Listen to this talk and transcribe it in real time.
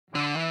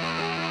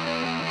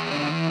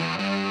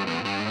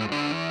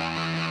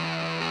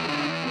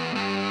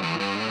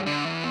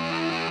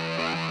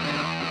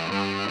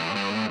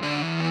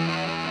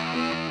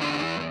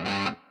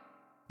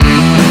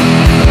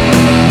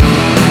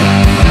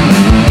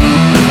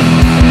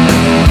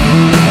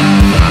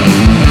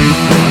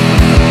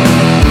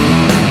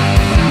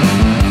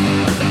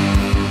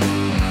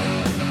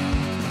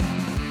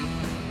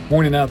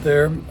morning out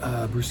there.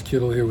 Bruce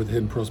Kittle here with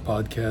Hidden Pearls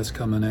Podcast,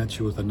 coming at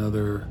you with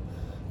another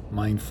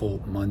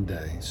Mindful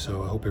Monday.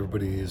 So I hope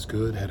everybody is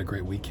good, had a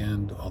great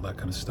weekend, all that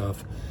kind of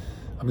stuff.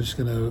 I'm just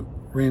going to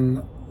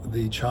ring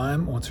the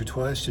chime once or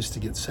twice just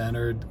to get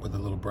centered with a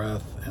little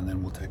breath, and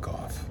then we'll take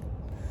off.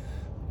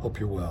 Hope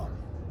you're well.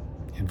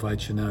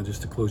 Invite you now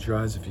just to close your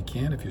eyes if you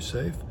can, if you're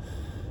safe,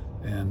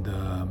 and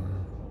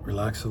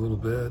relax a little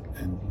bit,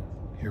 and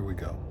here we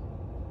go.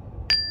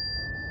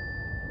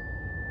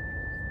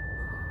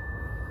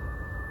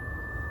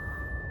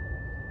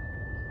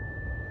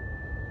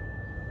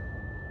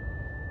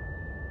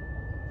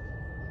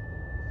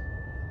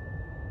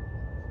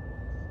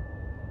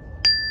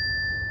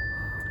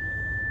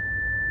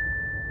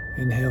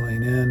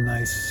 Inhaling in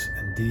nice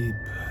and deep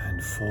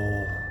and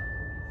full.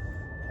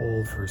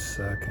 Hold for a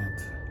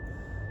second.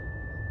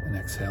 And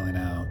exhaling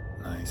out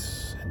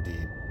nice and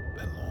deep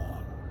and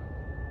long.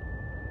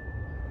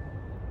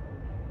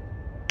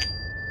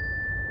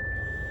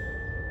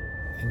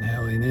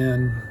 Inhaling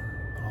in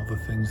all the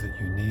things that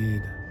you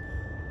need.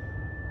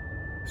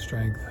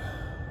 Strength,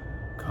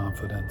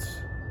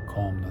 confidence,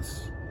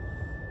 calmness,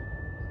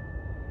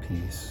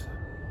 peace.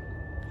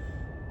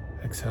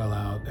 Exhale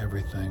out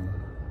everything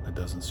that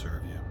doesn't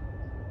serve you.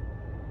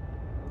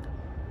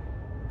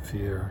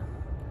 Fear,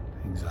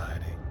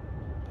 anxiety,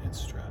 and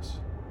stress.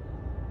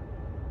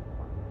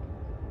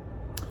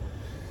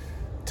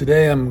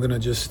 Today I'm going to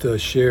just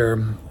share,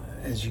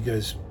 as you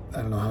guys, I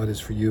don't know how it is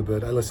for you,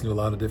 but I listen to a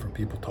lot of different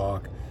people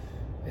talk,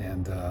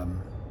 and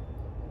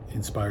it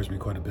inspires me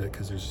quite a bit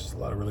because there's a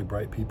lot of really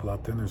bright people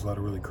out there, and there's a lot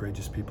of really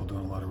courageous people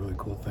doing a lot of really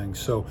cool things.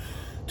 So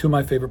two of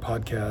my favorite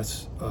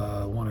podcasts,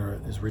 one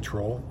is Rich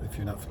Roll, if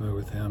you're not familiar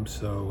with him.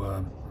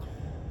 So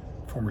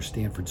former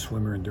Stanford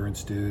swimmer,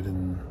 endurance dude,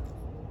 and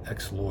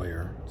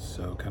ex-lawyer,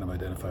 so kind of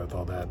identify with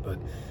all that.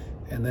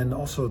 And then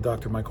also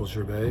Dr. Michael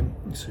Gervais,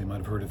 so you might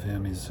have heard of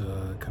him. He's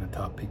a kind of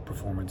top peak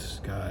performance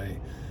guy,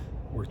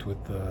 worked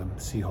with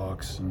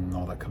Seahawks and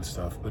all that kind of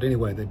stuff. But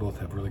anyway, they both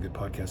have really good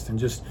podcasts. And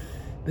just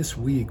this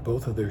week,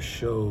 both of their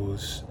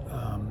shows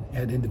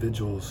had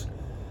individuals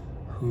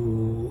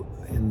who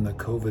in the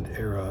COVID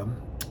era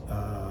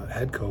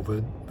had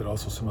COVID, but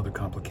also some other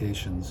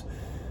complications.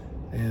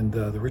 And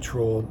the Rich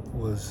Roll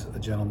was a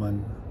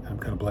gentleman, I'm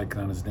kind of blanking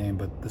on his name,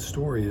 but the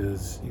story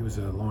is he was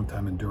a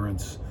longtime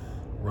endurance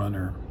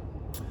runner,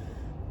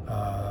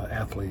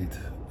 athlete,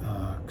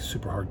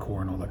 super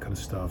hardcore and all that kind of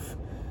stuff,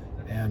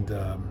 and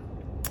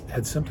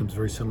had symptoms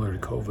very similar to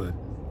COVID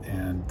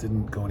and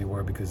didn't go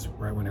anywhere because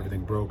right when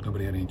everything broke,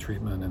 nobody had any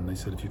treatment, and they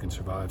said if you can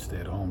survive, stay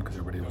at home because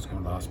everybody was going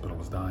to the hospital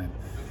was dying.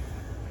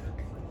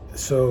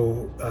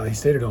 So he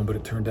stayed at home, but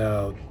it turned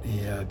out he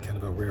had kind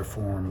of a rare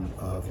form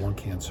of lung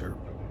cancer.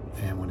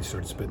 And when he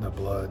started spitting up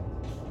blood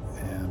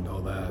and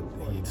all that,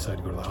 he decided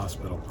to go to the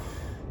hospital.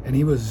 And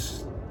he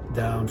was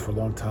down for a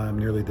long time,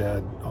 nearly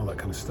dead, all that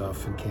kind of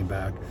stuff, and came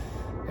back.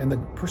 And the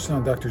person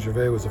on Dr.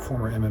 Gervais was a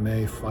former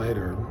MMA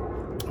fighter,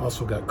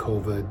 also got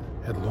COVID,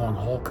 had long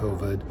haul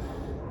COVID,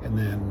 and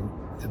then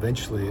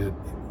eventually it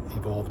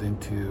evolved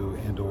into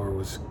and/or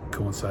was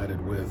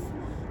coincided with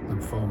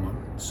lymphoma.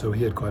 So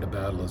he had quite a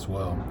battle as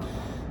well.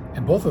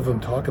 And both of them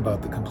talk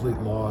about the complete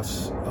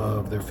loss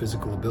of their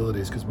physical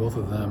abilities because both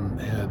of them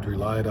had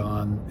relied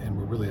on and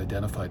were really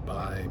identified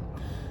by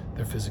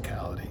their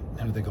physicality.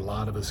 And I think a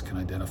lot of us can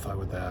identify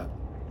with that,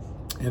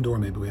 and or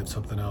maybe we have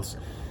something else.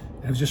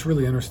 And it was just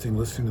really interesting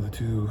listening to the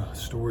two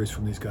stories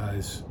from these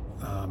guys,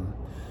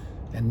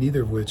 and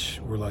neither of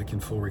which were like in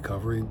full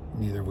recovery,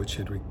 neither of which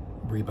had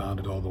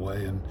rebounded all the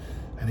way. And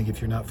I think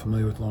if you're not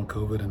familiar with long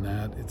COVID and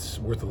that, it's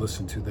worth a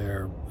listen to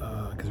there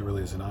because it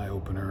really is an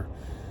eye-opener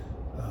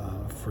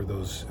for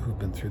those who've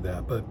been through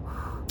that. But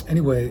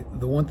anyway,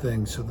 the one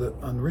thing, so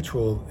on Rich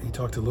Roll, he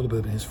talked a little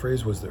bit, and his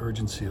phrase was the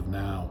urgency of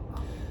now.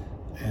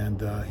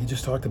 And he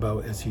just talked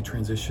about as he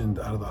transitioned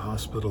out of the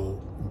hospital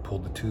and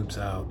pulled the tubes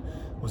out,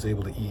 was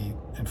able to eat,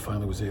 and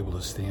finally was able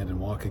to stand and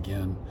walk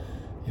again,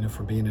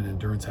 from being an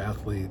endurance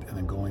athlete and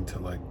then going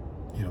to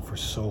for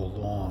so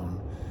long.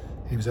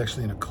 He was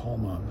actually in a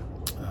coma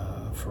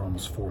for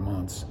almost 4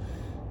 months.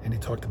 And he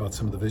talked about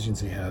some of the visions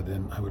he had,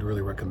 and I would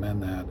really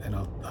recommend that. And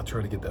I'll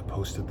try to get that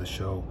posted, the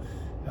show.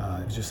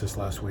 It was just this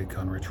last week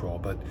on Rich Roll.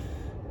 But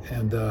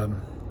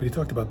he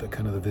talked about that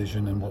kind of the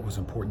vision and what was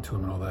important to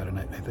him and all that. And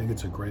I think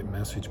it's a great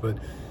message. But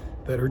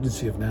that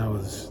urgency of now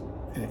is,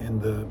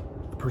 and the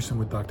person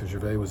with Dr.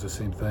 Gervais was the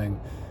same thing.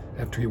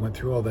 After he went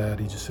through all that,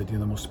 he just said, the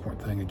most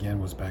important thing again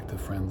was back to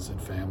friends and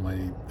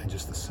family and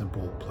just the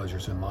simple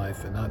pleasures in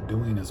life and not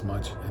doing as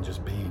much and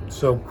just being.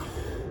 So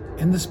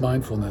in this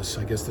mindfulness,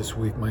 I guess this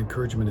week, my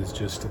encouragement is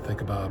just to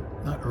think about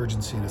not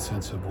urgency in a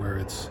sense of where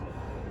it's,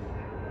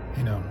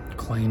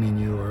 claiming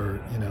you or,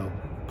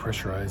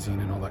 pressurizing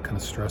and all that kind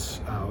of stress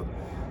out,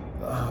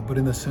 but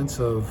in the sense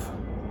of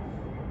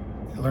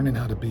learning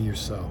how to be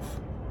yourself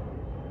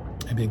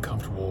and being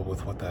comfortable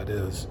with what that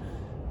is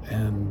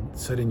and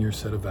setting your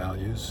set of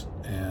values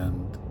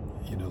and,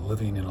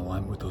 living in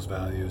alignment with those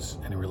values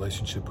and in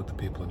relationship with the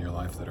people in your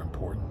life that are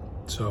important.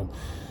 So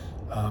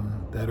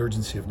that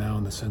urgency of now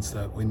in the sense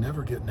that we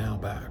never get now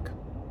back.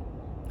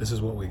 This is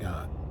what we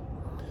got.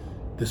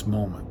 This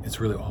moment,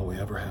 it's really all we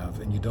ever have.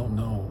 And you don't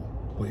know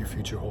what your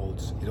future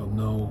holds. You don't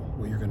know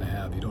what you're going to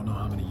have. You don't know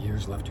how many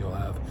years left you'll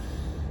have.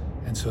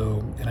 And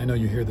so, and I know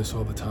you hear this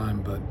all the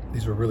time, but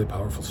these were really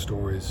powerful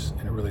stories,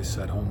 and it really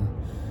set home,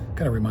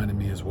 kind of reminded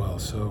me as well.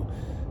 So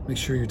make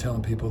sure you're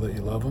telling people that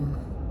you love them,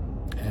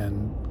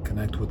 and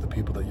connect with the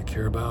people that you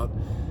care about,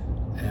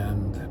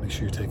 and make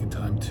sure you're taking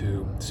time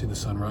to see the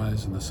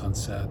sunrise and the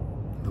sunset,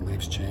 the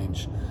leaves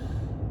change,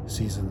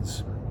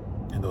 seasons,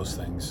 and those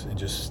things, and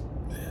just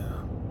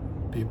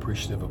be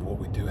appreciative of what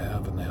we do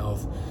have and the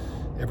health.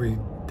 Every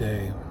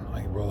day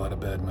I roll out of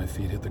bed, my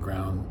feet hit the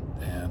ground,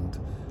 and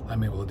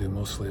I'm able to do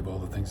mostly of all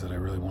the things that I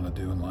really want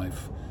to do in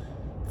life,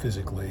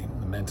 physically,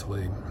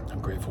 mentally.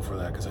 I'm grateful for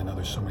that, because I know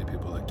there's so many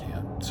people that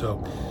can't.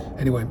 So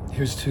anyway,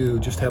 here's to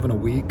just having a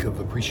week of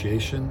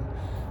appreciation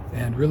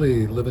and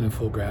really living in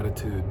full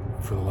gratitude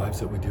for the lives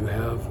that we do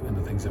have and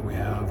the things that we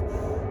have,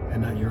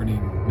 and not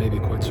yearning maybe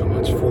quite so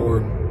much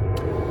for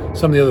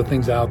some of the other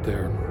things out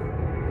there,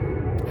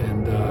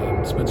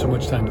 and spend so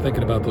much time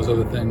thinking about those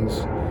other things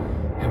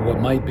and what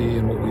might be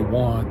and what we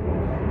want,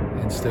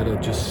 instead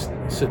of just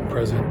sitting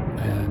present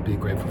and be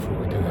grateful for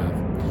what we do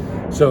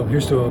have. So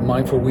here's to a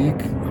mindful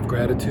week of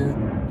gratitude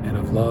and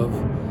of love,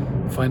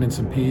 finding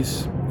some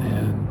peace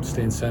and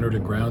staying centered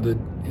and grounded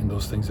in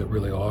those things that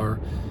really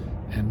are,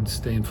 and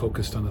staying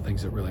focused on the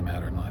things that really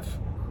matter in life.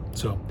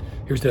 So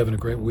here's to having a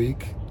great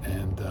week,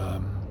 and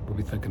we'll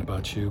be thinking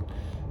about you.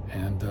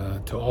 And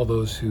to all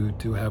those who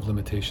do have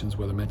limitations,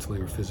 whether mentally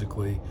or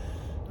physically,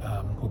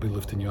 we'll be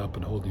lifting you up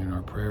and holding you in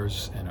our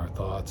prayers and our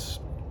thoughts,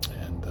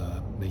 and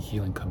may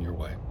healing come your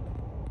way.